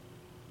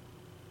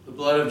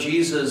blood of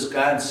Jesus,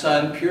 God's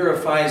Son,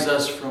 purifies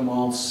us from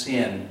all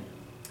sin.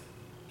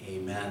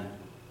 Amen.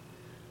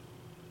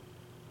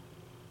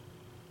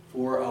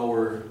 For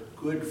our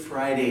Good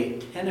Friday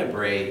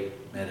Tenebrae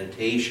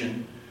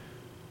meditation,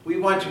 we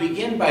want to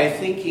begin by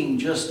thinking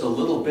just a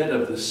little bit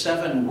of the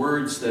 7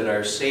 words that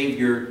our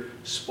Savior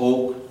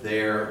spoke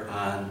there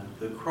on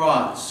the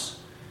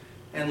cross.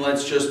 And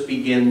let's just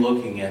begin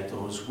looking at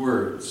those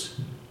words.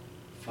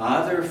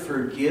 Father,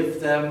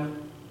 forgive them,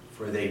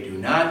 for they do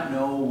not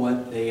know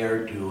what they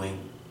are doing.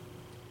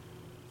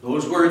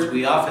 Those words,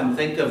 we often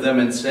think of them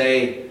and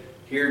say,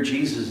 here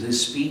Jesus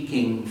is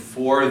speaking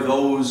for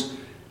those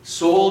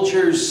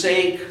soldiers'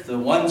 sake, the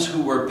ones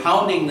who were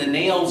pounding the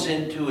nails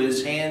into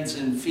his hands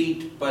and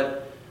feet,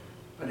 but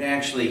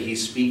actually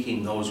he's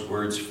speaking those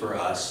words for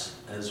us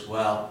as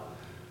well.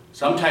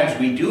 Sometimes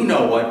we do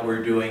know what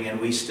we're doing and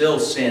we still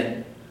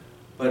sin,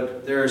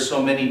 but there are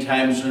so many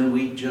times when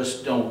we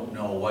just don't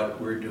know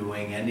what we're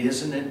doing. And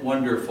isn't it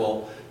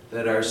wonderful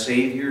that our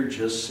Savior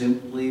just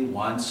simply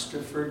wants to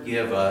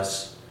forgive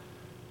us,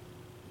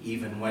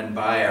 even when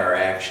by our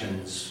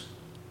actions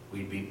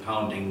we'd be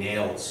pounding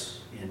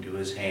nails into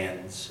his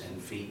hands and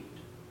feet.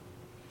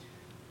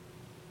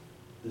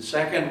 The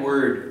second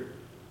word,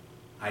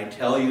 I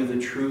tell you the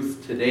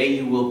truth, today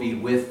you will be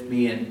with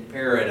me in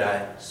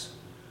paradise.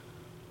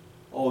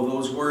 Oh,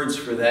 those words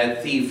for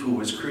that thief who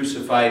was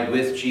crucified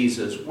with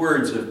Jesus,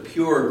 words of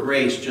pure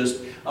grace,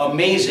 just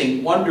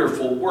amazing,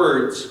 wonderful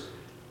words.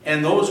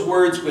 And those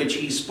words which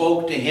he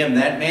spoke to him,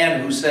 that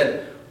man who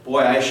said, boy,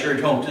 I sure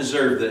don't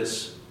deserve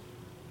this,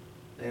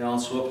 they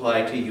also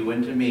apply to you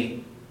and to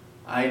me.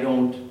 I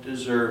don't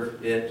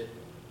deserve it.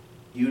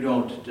 You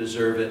don't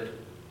deserve it.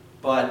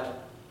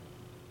 But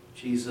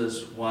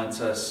Jesus wants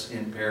us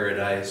in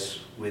paradise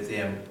with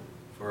him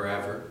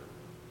forever.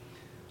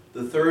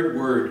 The third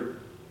word,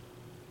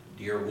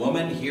 dear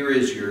woman, here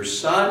is your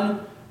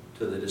son.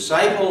 To the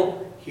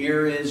disciple,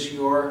 here is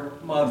your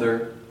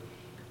mother.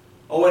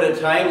 Oh, at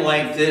a time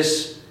like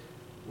this,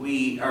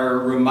 we are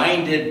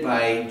reminded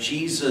by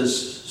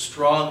Jesus'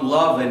 strong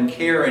love and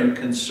care and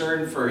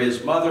concern for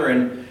his mother,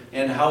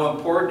 and how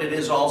important it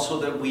is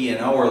also that we in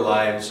our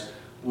lives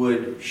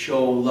would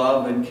show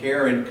love and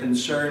care and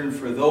concern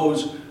for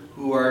those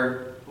who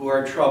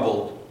are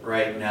troubled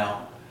right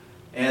now.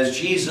 As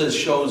Jesus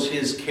shows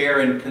his care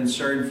and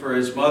concern for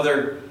his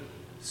mother,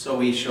 so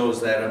he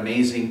shows that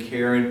amazing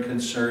care and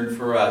concern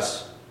for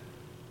us,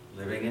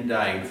 living and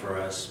dying for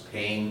us,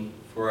 paying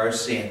for our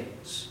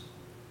sins.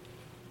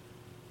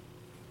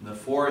 And the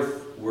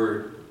fourth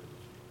word,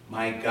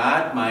 my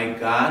God,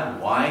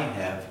 why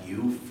have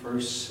you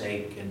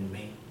forsaken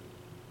me?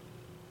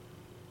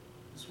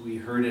 As we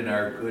heard in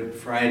our Good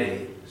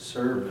Friday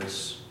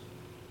service,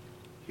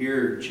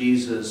 here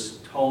Jesus'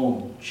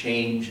 tone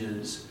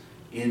changes.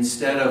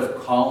 Instead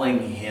of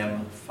calling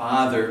him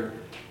Father,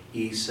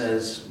 he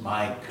says,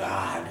 my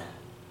God.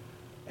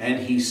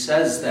 And he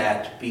says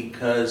that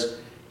because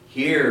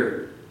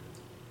here,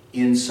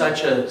 in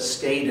such a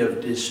state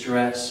of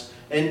distress,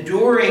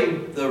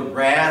 enduring the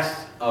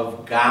wrath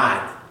of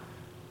God,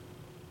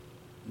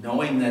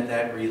 knowing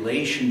that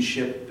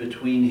relationship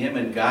between him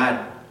and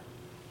God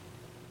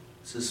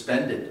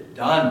suspended,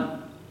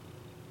 done,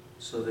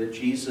 so that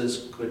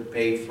Jesus could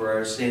pay for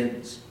our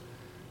sins.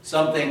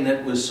 Something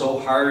that was so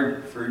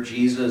hard for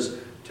Jesus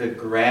to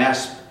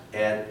grasp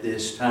at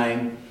this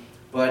time,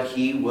 but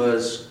he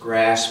was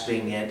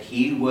grasping it.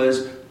 He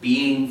was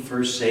being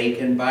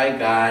forsaken by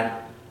God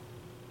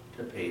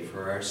to pay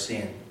for our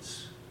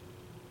sins.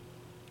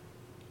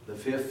 The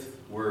fifth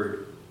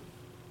word,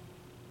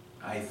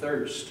 I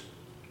thirst.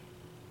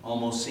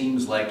 Almost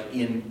seems like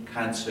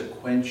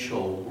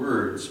inconsequential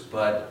words,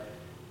 but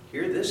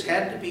here this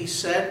had to be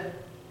said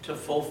to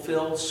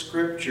fulfill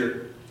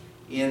Scripture.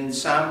 In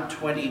Psalm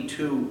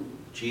 22,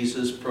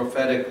 Jesus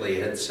prophetically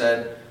had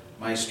said,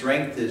 my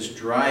strength is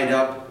dried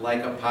up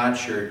like a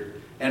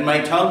potsherd, and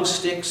my tongue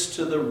sticks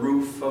to the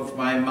roof of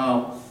my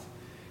mouth.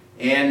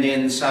 And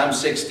in Psalm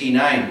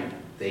 69,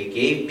 they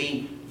gave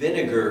me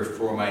vinegar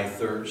for my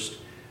thirst.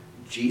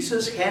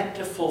 Jesus had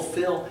to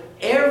fulfill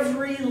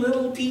every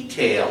little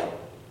detail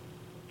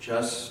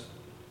just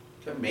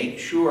to make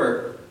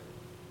sure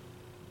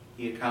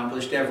he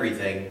accomplished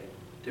everything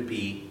to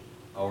be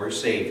our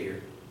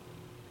Savior.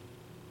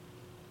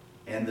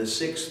 And the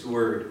sixth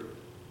word,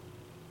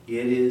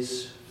 it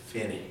is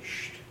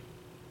finished.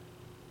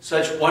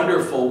 Such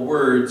wonderful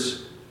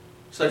words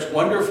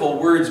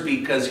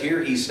because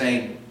here he's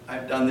saying,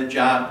 I've done the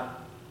job.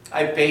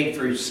 I've paid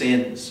for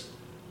sins.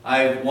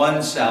 I've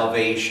won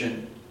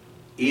salvation.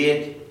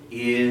 It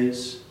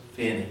is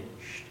finished.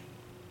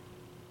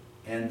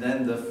 And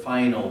then the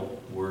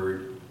final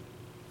word,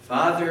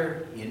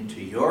 Father,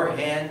 into your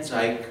hands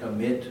I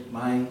commit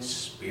my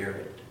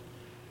spirit.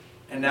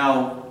 And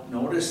now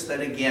notice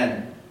that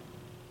again,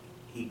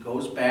 he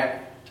goes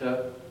back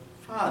to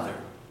Father.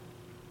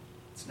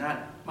 It's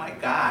not my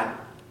God,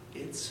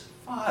 it's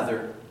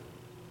Father.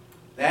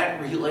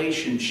 That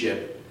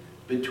relationship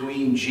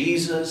between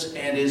Jesus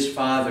and his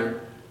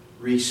Father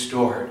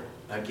restored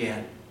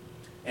again.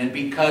 And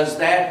because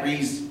that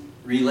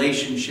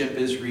relationship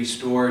is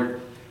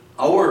restored,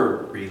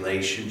 our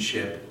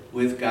relationship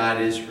with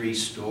God is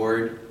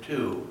restored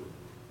too.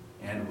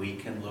 And we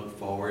can look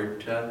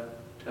forward to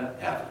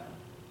heaven.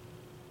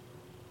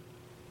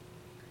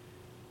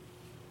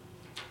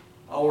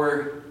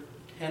 Our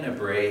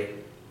Tenebrae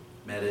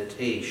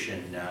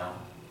meditation now.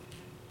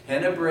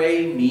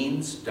 Tenebrae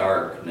means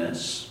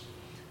darkness.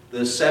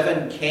 The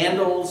 7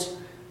 candles,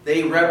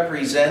 they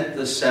represent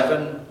the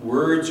 7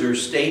 words or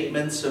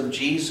statements of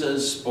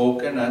Jesus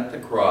spoken at the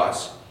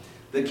cross.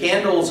 The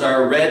candles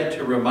are red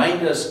to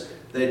remind us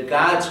that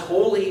Christ's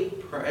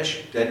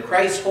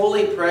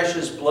holy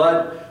precious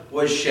blood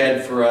was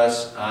shed for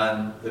us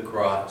on the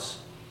cross.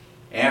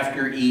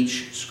 After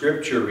each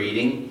scripture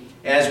reading,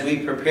 as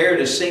we prepare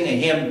to sing a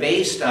hymn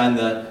based on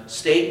the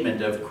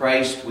statement of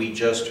Christ we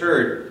just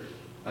heard,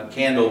 a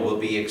candle will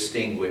be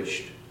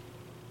extinguished.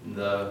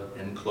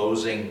 In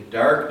closing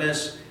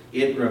darkness,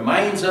 it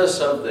reminds us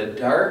of the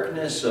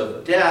darkness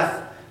of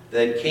death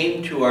that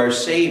came to our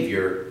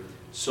Savior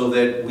so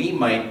that we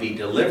might be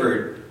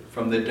delivered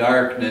from the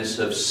darkness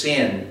of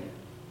sin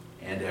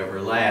and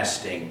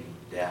everlasting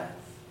death.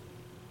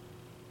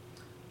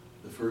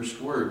 The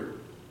first word.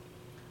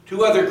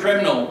 Two other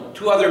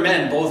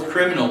men, both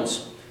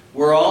criminals,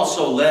 were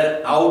also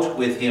led out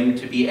with him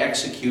to be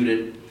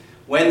executed.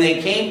 When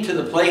they came to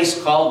the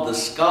place called the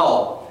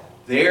Skull,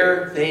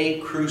 there they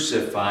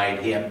crucified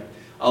him,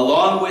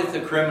 along with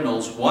the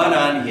criminals, one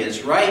on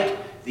his right,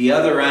 the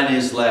other on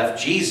his left.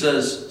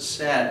 Jesus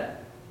said,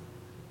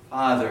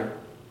 "Father,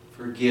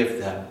 forgive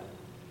them,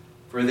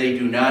 for they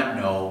do not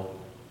know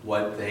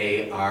what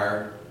they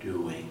are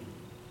doing."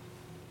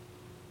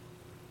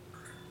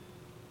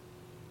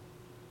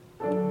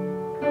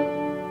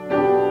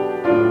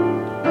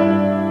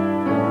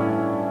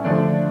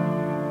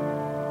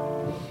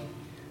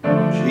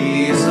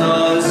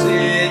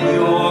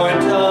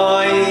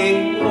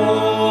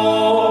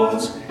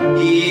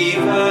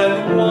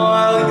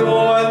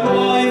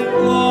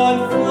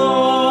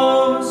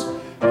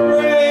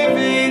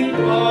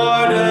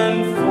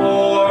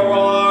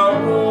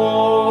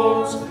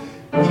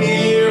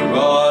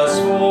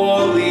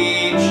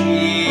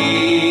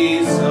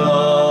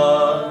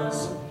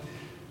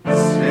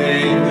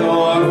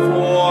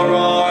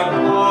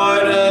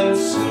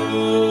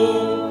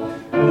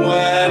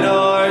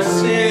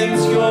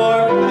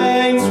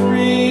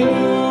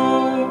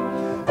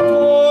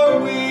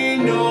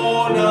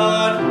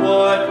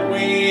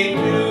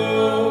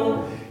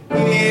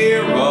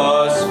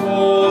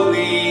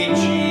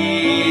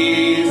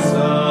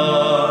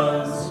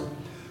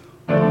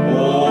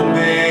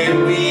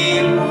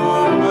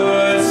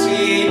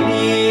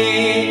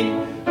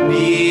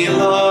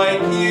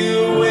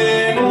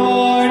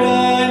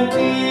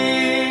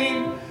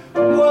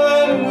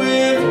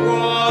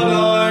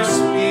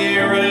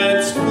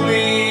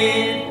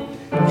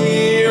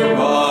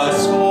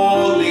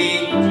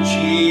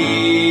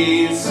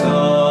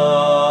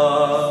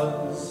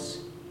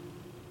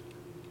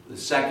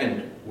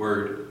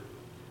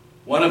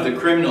 One of the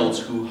criminals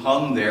who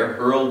hung there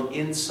hurled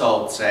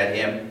insults at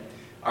him.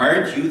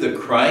 "Aren't you the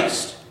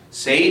Christ?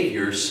 Save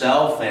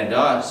yourself and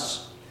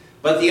us."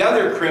 But the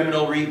other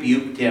criminal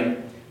rebuked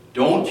him.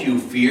 "Don't you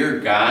fear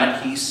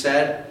God," he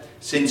said,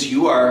 "since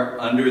you are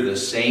under the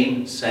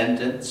same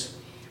sentence?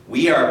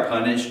 We are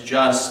punished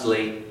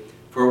justly,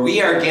 for we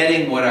are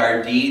getting what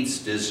our deeds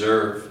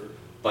deserve.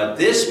 But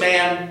this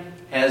man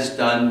has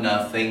done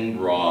nothing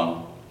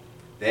wrong."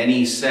 Then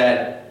he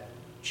said,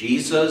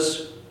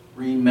 "Jesus,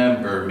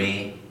 remember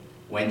me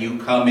when you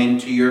come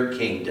into your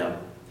kingdom."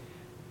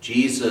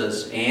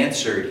 Jesus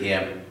answered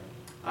him,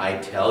 "I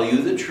tell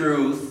you the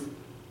truth,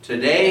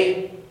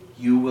 today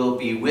you will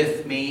be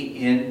with me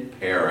in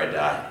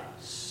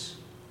paradise."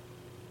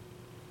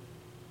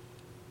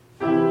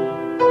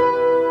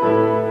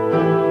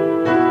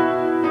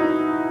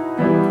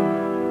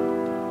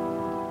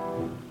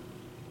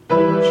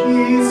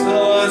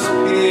 Jesus,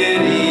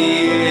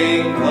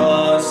 pitying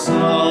the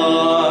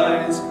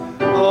sighs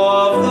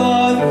of the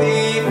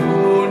thief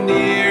who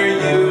near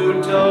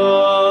you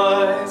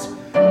dies,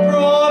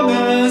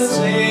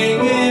 promising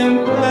him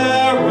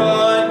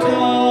paradise,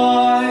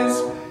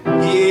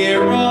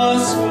 hear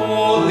us,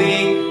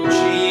 holy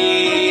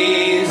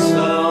Jesus.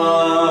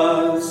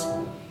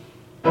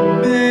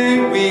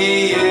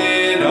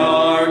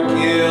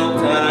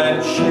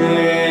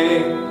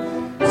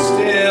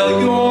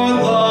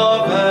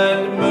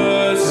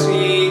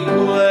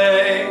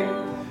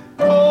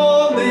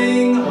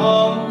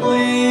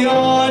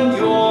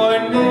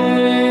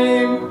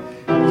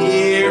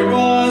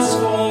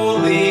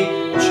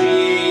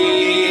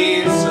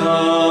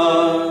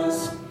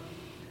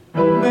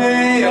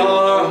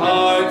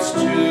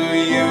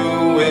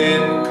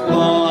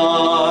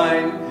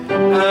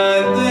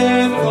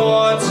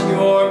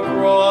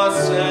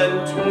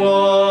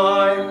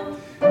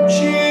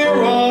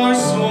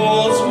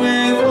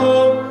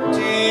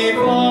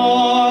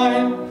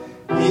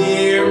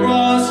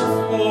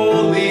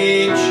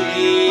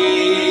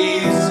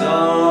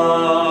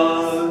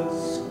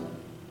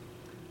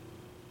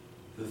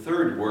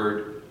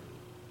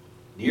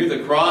 Near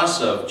the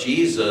cross of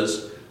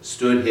Jesus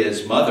stood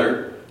his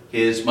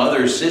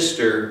mother's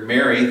sister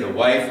Mary, the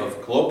wife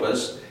of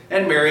Clopas,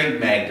 and Mary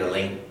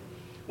Magdalene.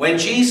 When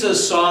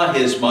Jesus saw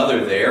his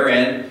mother there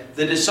and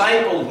the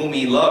disciple whom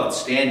he loved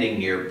standing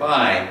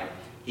nearby,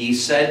 he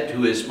said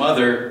to his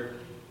mother,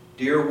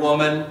 "Dear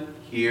woman,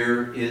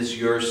 here is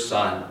your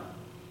son."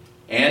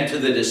 And to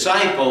the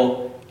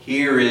disciple,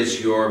 "Here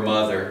is your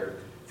mother."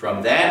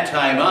 From that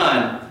time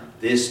on,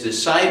 this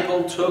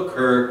disciple took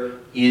her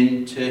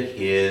into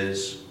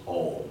his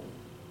home.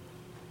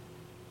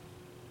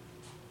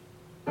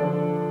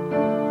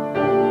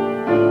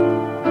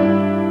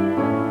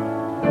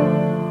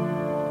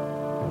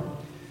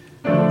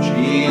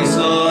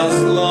 Jesus,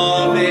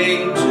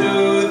 loving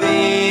to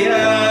the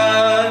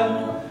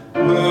end,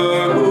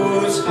 her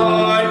whose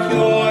heart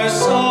your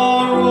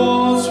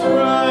sorrows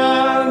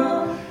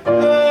rend,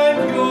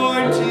 and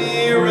your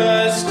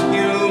dearest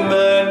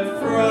human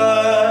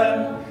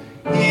friend,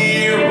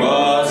 hear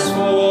us,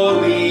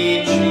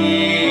 holy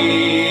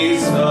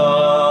Jesus.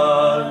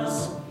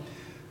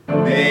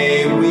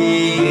 May we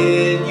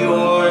in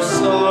your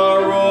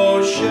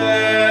sorrow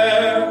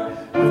share,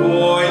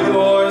 for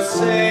your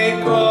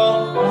sake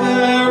all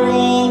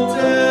peril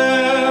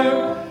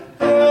dare,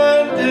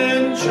 and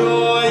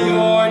enjoy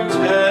your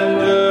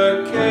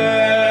tender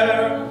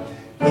care.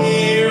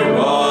 Hear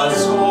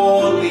us,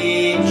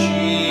 holy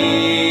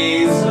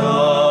Jesus.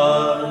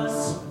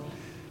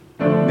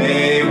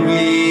 May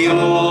we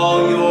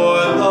all your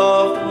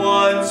loved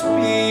ones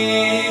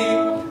be,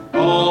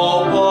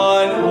 all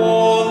one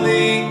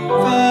holy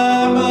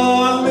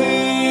family,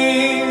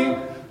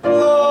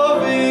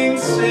 loving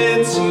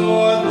since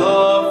your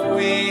love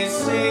we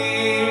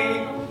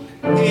see.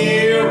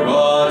 Hear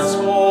us,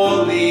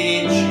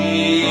 holy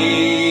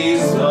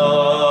Jesus.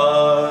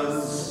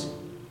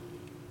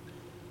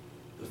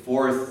 The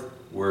fourth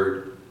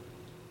word.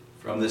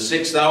 From the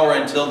 6th hour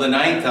until the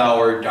 9th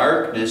hour,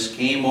 darkness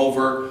came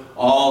over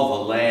all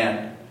the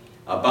land.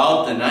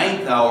 About the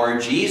 9th hour,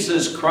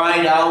 Jesus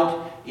cried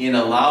out in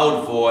a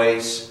loud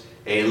voice,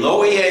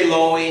 "Eloi,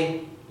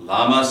 Eloi,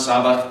 lama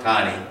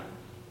sabachthani,"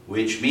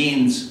 which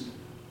means,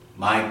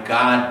 my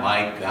God,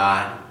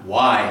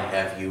 why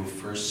have you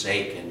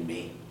forsaken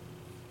me?"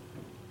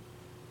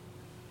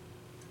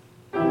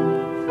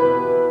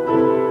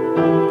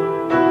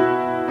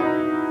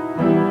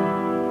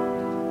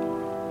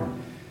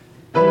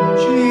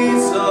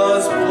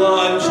 Jesus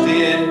plunged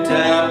in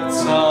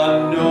depths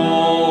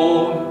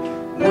unknown,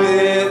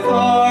 with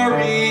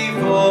our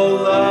evil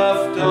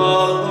left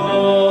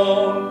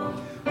alone,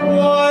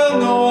 while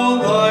no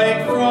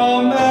light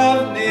from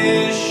heaven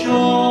is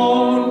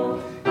shown.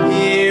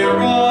 Hear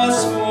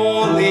us,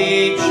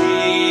 holy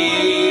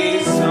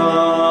Jesus.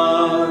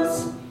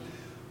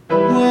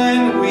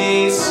 When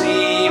we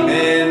seem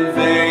in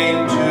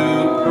vain to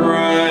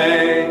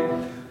pray,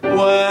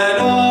 when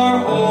our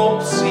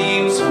hope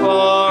seems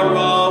far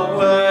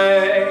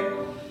away,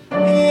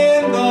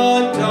 in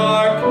the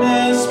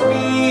darkness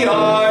be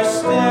our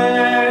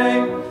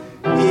stay.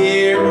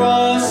 Hear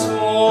us,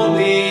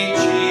 holy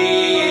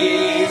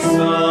Jesus.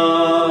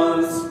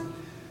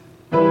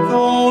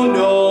 Though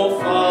no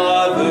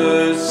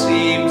Father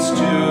seems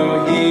to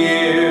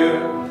hear,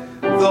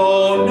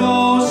 though no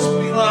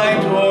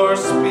light or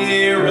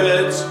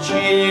spirits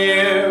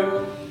cheer,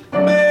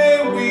 may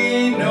we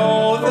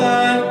know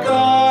that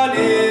God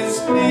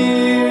is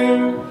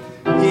near.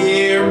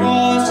 Hear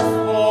us,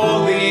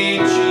 holy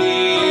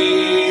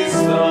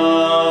Jesus.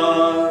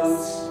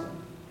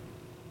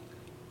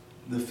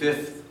 The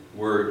fifth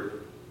word.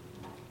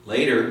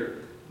 Later,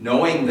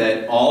 knowing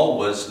that all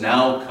was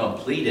now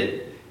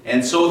completed,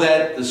 and so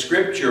that the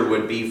scripture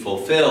would be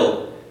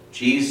fulfilled,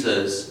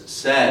 Jesus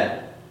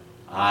said,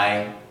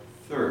 "I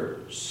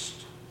thirst."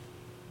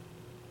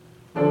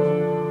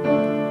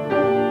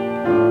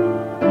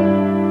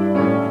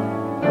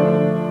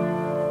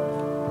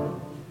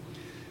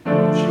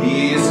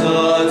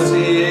 Jesus,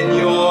 in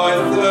your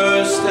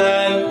thirst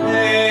and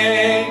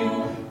pain,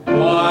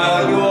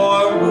 while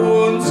your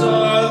wounds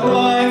are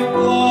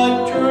lifeblood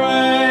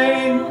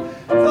drain,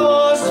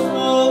 thus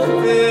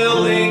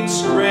fulfilling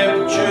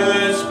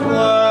Scripture's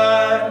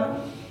plan,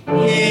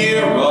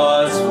 hear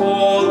us,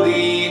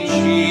 holy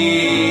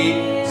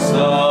Jesus.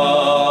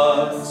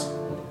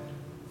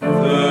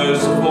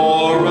 Thirst for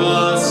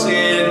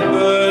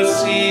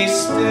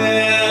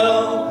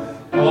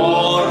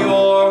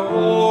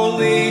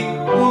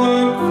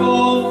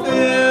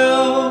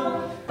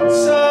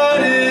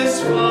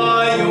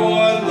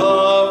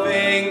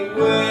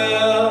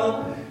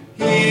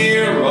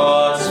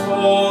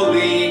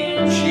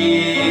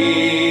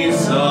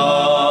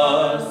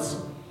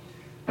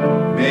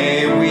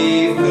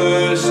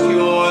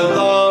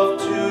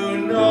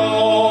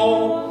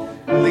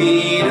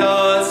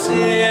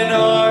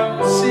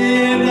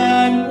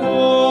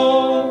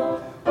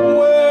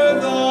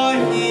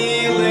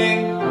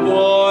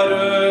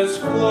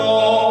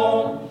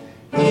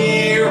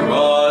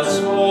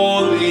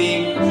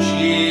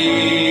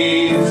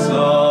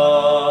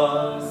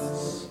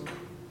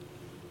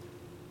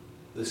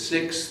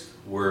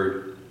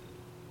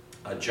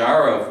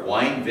of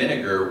wine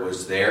vinegar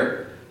was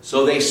there,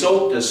 so they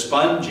soaked a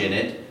sponge in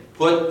it,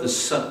 put the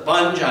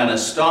sponge on a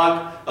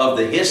stalk of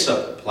the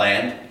hyssop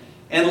plant,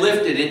 and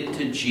lifted it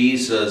to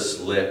Jesus'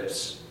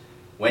 lips.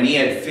 When he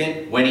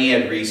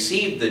had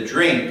received the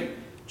drink,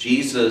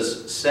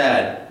 Jesus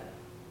said,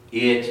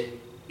 "It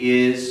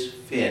is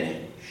finished."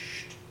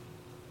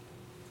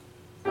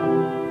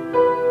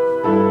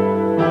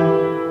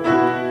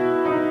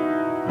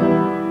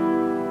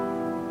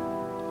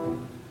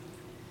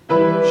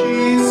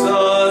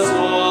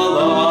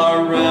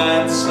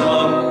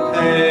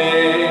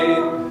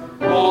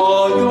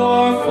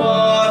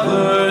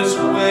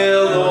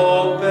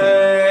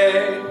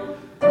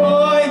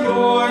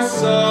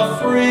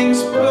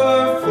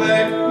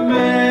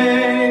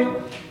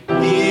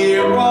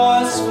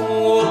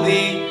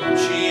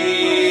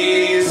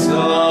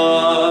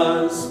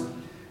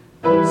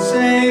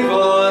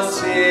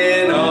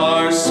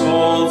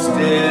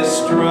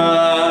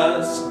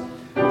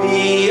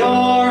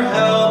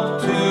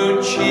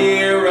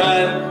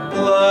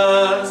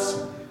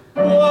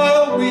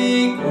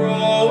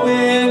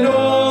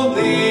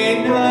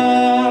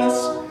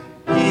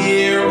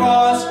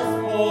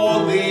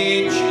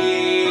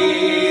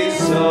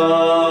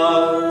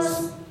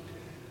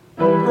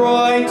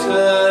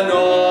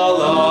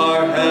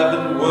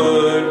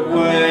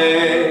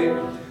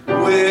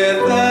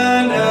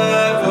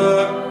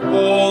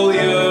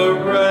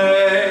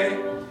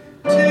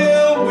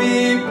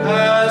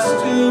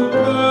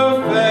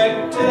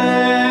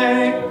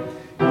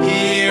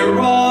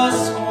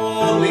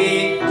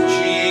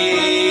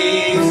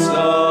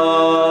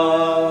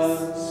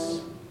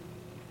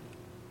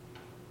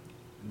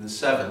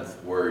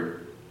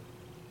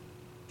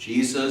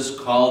 Jesus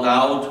called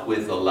out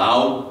with a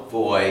loud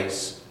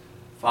voice,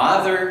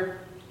 "Father,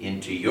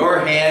 into your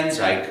hands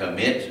I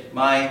commit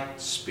my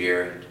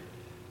spirit."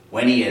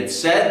 When he had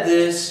said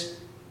this,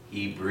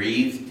 he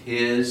breathed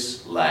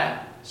his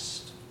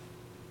last.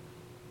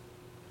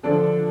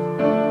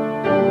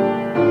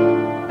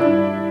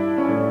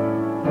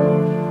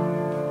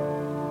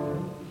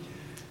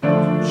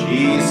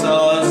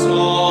 Jesus,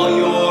 all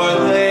your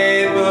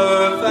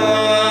labor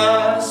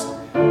vast,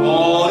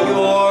 all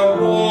your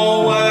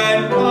woe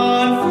and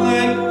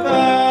conflict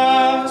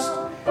past,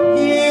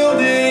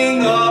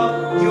 yielding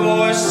up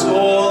your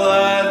soul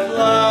at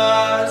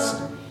last,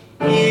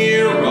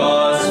 hear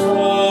us,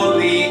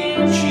 holy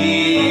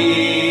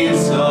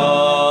Jesus.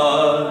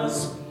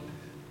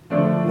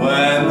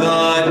 When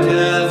the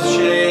death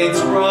shades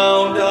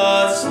round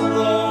us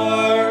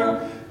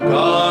lure,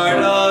 guard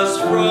us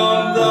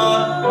from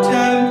the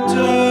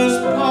tempter's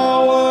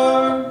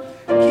power,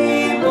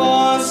 keep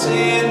us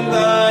in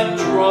that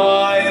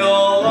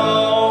trial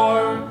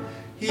hour,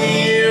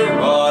 hear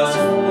us,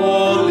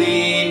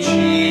 holy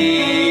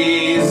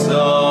Jesus.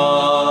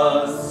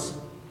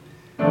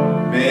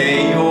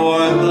 May your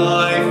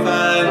life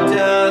and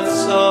death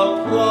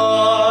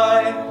supply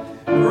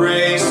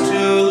grace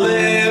to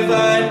live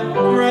and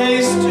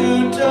grace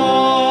to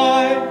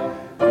die,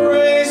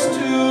 grace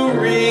to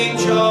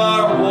reach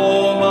our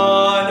home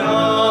on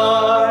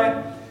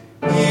high.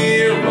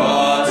 Hear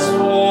us,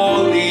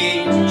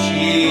 holy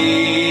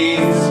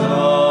Jesus.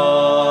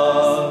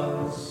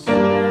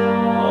 Amen.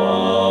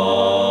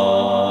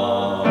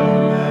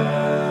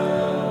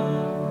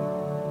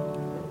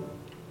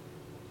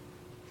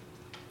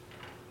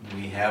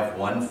 We have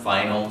one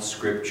final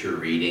scripture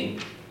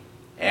reading.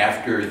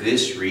 After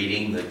this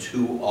reading, the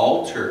 2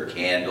 altar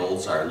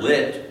candles are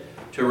lit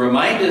to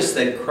remind us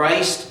that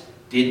Christ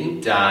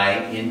didn't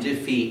die in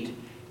defeat.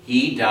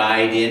 He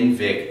died in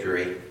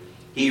victory.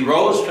 He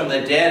rose from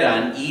the dead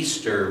on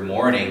Easter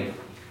morning.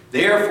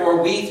 Therefore,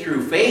 we,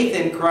 through faith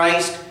in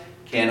Christ,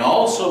 can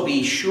also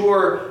be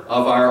sure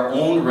of our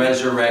own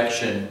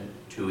resurrection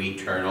to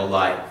eternal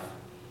life.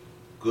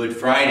 Good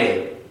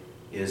Friday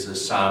is a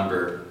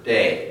somber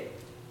day.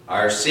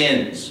 Our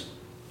sins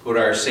put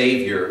our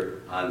Savior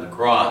on the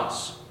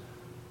cross,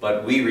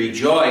 but we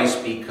rejoice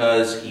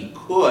because he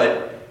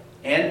could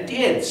and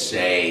did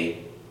say,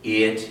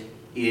 "It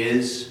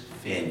is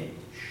finished."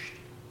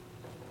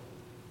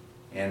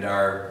 And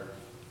our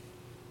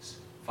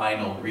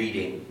final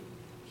reading,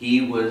 he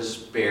was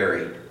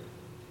buried.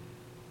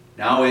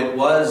 Now it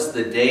was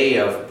the day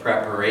of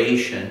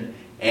preparation,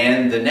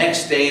 and the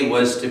next day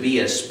was to be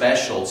a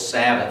special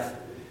Sabbath,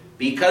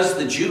 because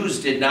the Jews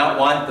did not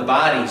want the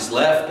bodies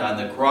left on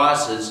the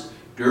crosses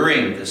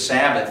during the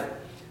Sabbath.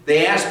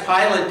 They asked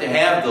Pilate to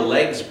have the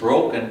legs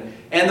broken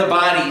and the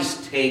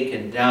bodies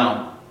taken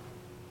down.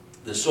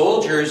 The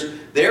soldiers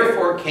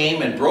therefore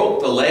came and broke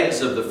the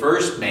legs of the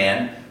first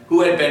man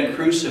who had been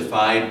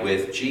crucified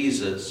with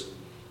Jesus,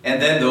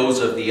 and then those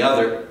of the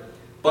other.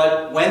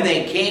 But when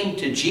they came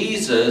to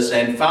Jesus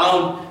and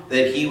found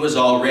that he was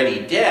already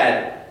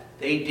dead,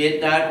 they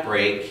did not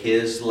break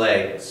his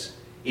legs.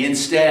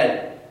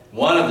 Instead,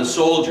 one of the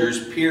soldiers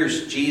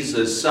pierced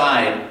Jesus'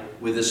 side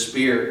with a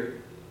spear,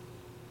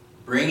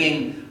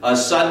 bringing a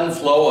sudden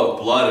flow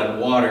of blood and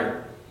water.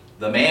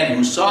 The man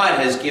who saw it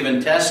has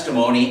given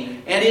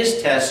testimony, and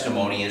his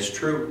testimony is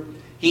true.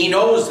 He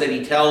knows that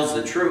he tells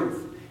the truth,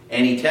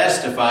 And he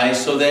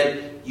testifies so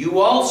that you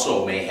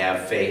also may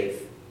have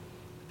faith.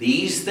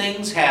 These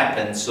things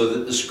happened so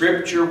that the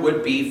scripture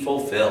would be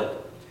fulfilled.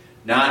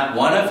 Not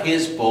one of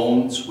his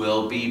bones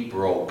will be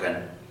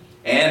broken.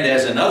 And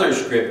as another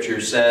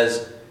scripture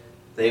says,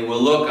 they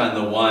will look on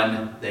the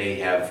one they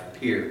have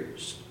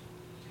pierced.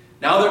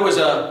 Now there was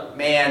a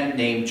man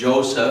named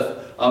Joseph,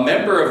 a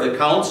member of the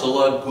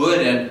council, a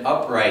good and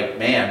upright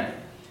man,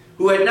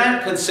 who had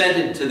not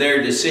consented to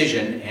their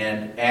decision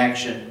and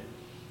action.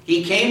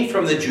 He came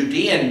from the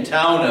Judean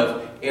town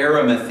of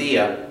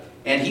Arimathea,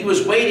 and he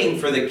was waiting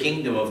for the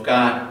kingdom of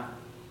God.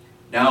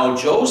 Now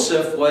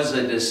Joseph was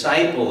a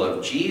disciple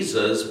of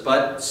Jesus,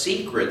 but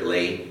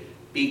secretly,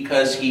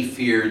 because he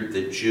feared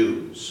the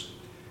Jews.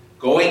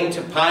 Going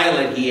to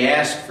Pilate, he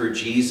asked for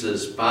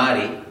Jesus'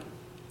 body.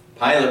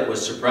 Pilate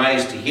was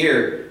surprised to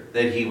hear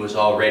that he was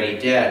already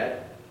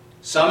dead.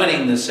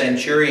 Summoning the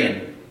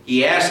centurion,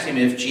 he asked him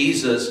if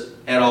Jesus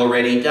had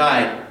already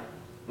died.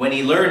 When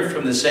he learned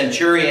from the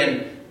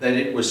centurion that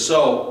it was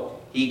so,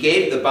 he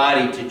gave the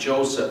body to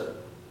Joseph.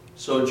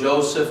 So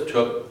Joseph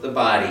took the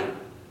body.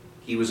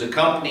 He was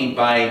accompanied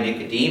by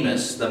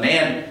Nicodemus, the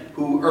man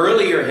who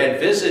earlier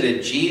had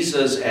visited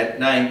Jesus at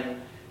night.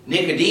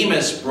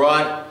 Nicodemus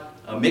brought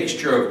a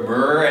mixture of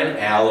myrrh and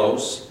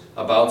aloes,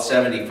 about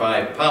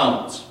 75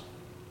 pounds.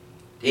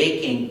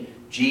 Taking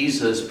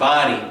Jesus'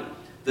 body,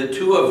 the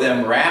two of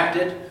them wrapped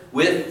it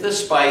with the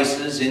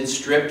spices in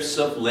strips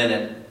of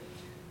linen.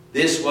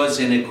 This was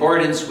in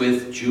accordance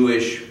with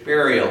Jewish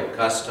burial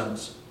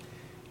customs.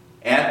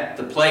 At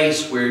the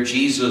place where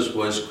Jesus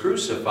was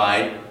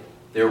crucified,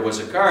 there was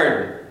a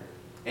garden.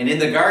 And in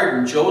the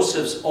garden,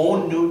 Joseph's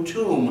own new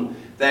tomb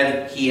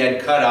that he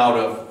had cut out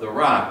of the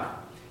rock,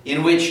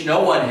 in which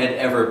no one had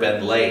ever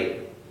been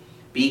laid.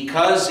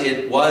 Because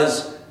it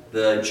was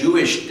the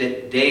Jewish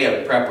day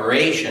of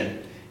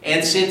preparation,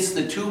 and since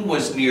the tomb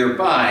was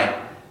nearby,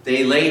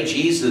 they laid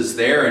Jesus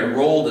there and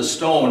rolled a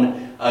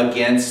stone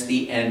against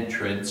the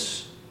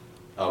entrance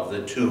of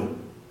the tomb.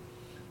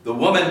 The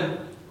woman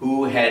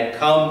who had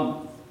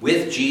come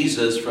with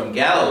Jesus from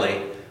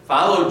Galilee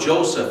followed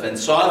Joseph and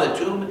saw the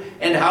tomb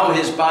and how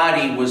his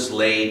body was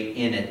laid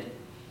in it.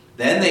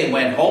 Then they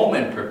went home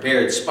and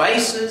prepared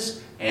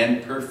spices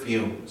and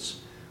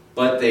perfumes.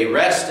 But they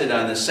rested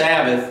on the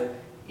Sabbath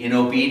in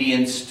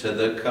obedience to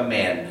the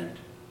commandment.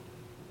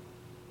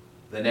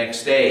 The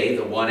next day,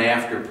 the one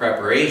after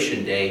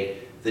preparation day,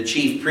 the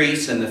chief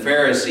priests and the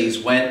Pharisees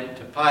went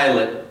to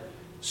Pilate.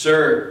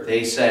 "Sir,"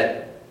 they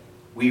said,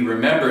 "we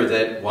remember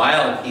that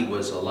while he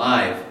was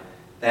alive,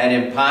 that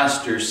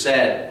impostor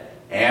said,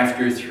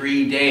 'After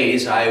 3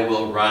 days I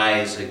will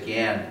rise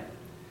again.'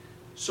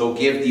 So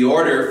give the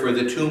order for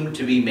the tomb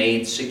to be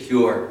made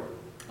secure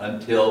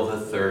until the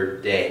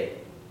 3rd day.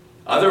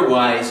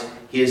 Otherwise,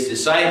 his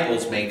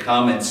disciples may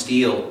come and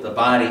steal the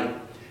body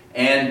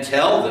and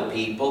tell the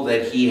people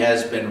that he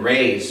has been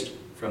raised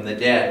from the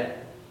dead.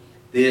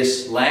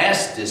 This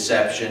last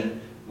deception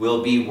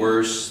will be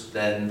worse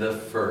than the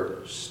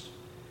first."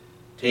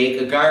 "Take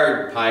a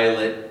guard,"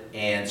 Pilate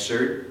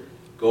answered.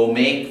 "Go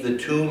make the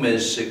tomb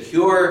as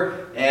secure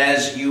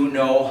as you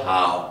know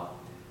how."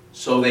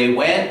 So they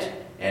went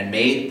and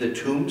made the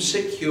tomb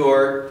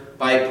secure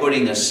by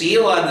putting a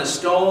seal on the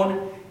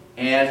stone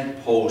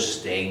and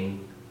posting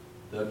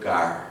the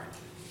guard.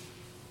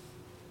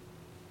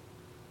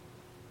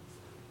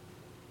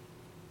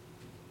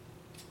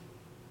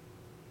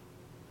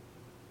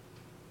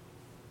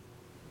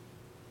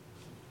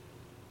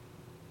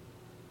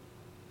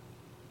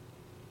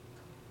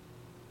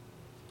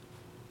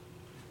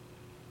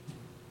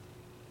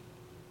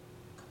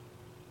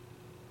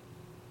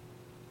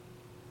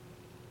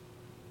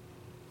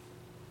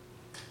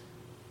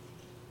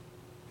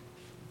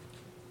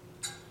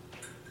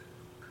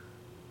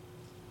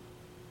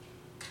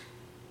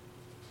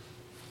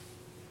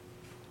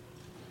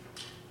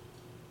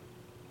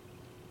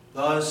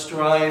 The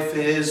strife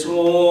is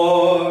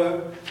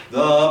o'er,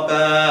 the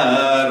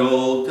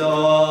battle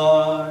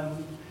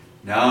done.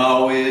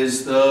 Now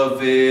is the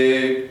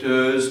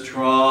victor's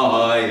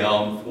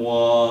triumph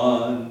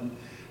won.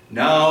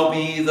 Now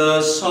be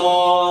the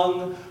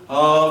song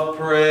of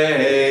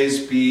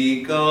praise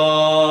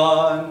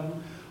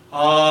begun.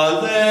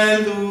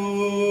 Alleluia.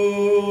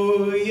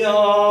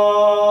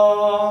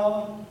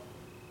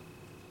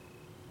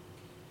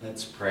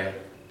 Let's pray.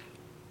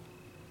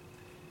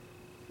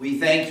 We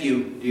thank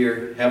you,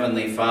 dear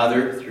Heavenly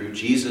Father, through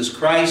Jesus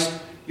Christ,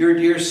 your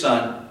dear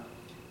Son,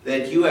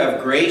 that you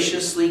have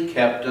graciously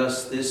kept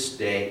us this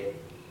day.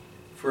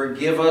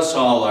 Forgive us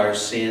all our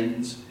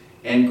sins,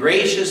 and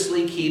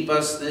graciously keep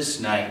us this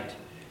night.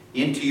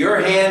 Into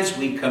your hands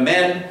we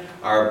commend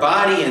our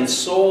body and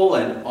soul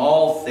and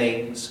all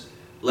things.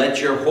 Let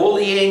your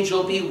holy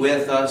angel be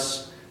with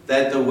us,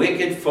 that the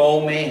wicked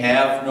foe may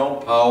have no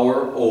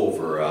power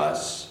over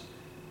us.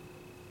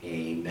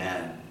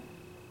 Amen.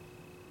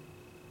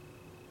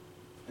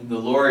 And the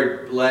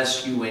Lord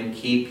bless you and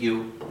keep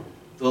you.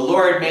 The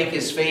Lord make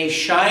his face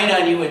shine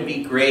on you and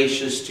be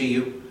gracious to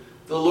you.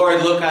 The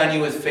Lord look on you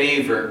with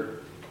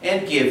favor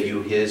and give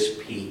you his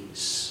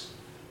peace.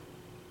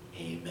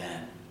 Amen.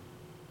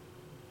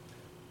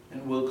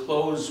 And we'll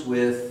close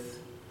with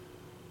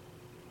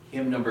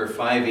hymn number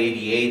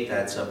 588,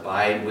 that's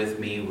Abide With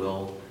Me.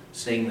 We'll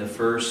sing the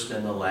first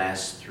and the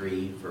last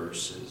 3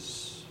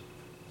 verses.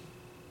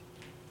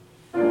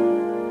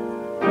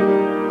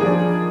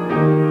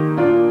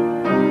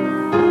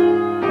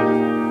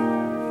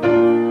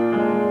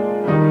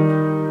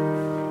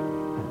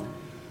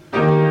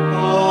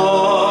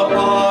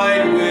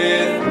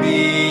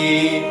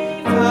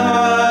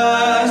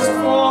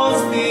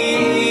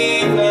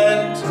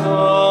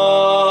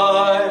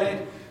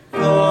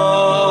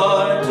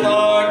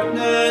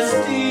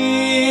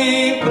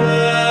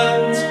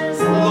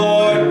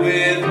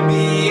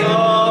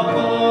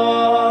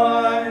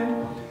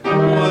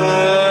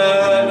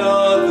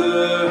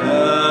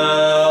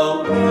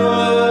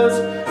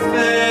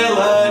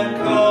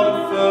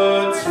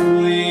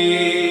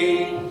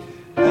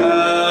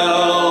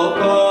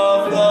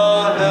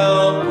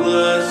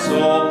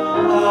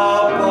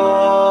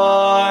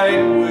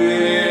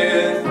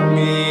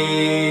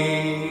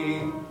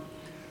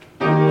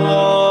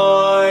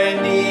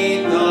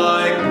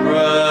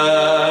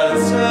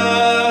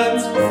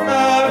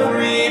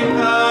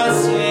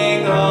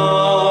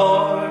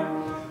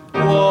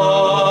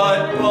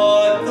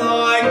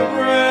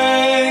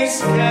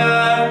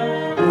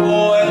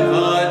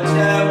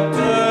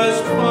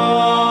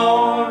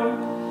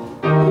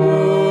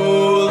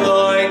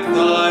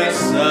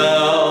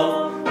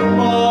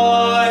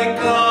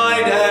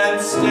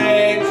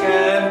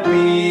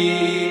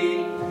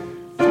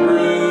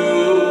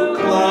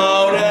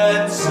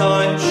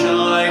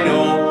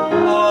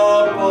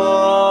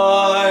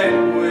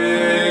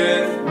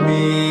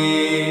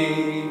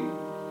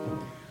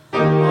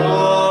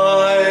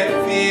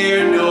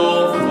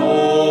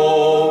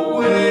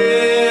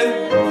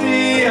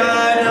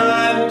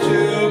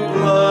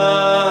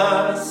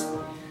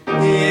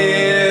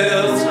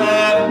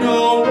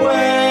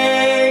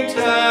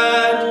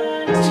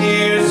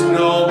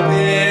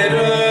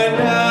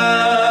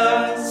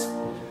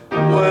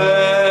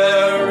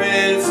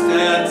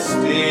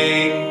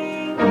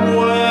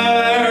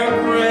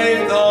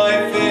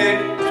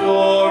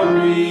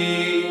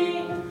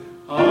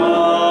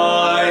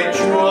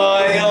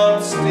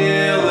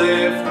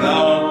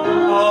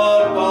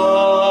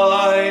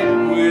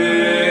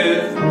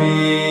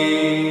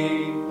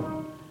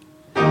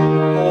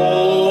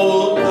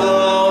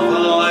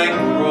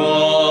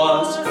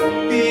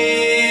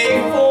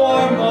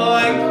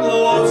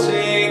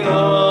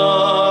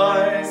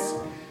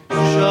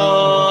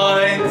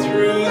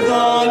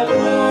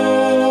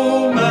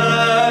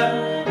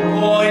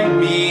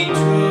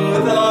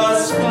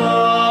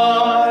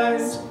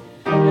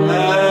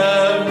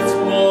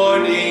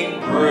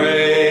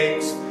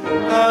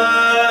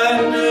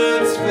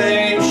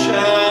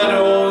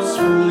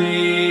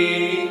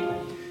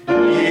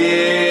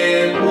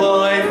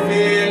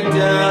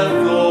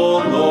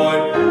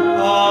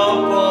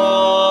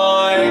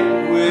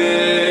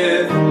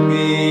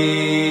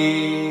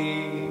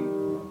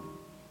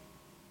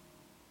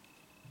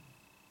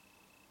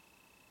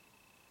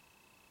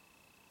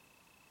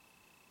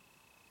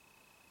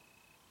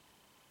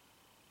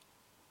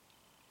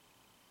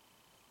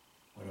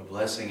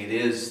 Blessing it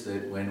is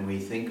that when we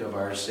think of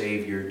our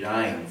Savior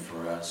dying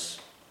for us,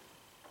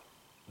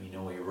 we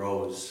know he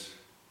rose.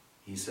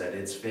 He said,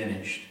 "It's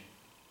finished,"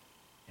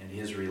 and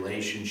his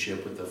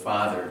relationship with the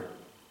Father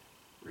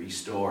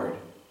restored,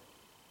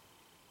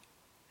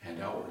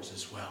 and ours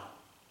as well.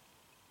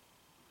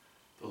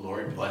 The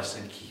Lord bless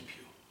and keep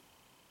you.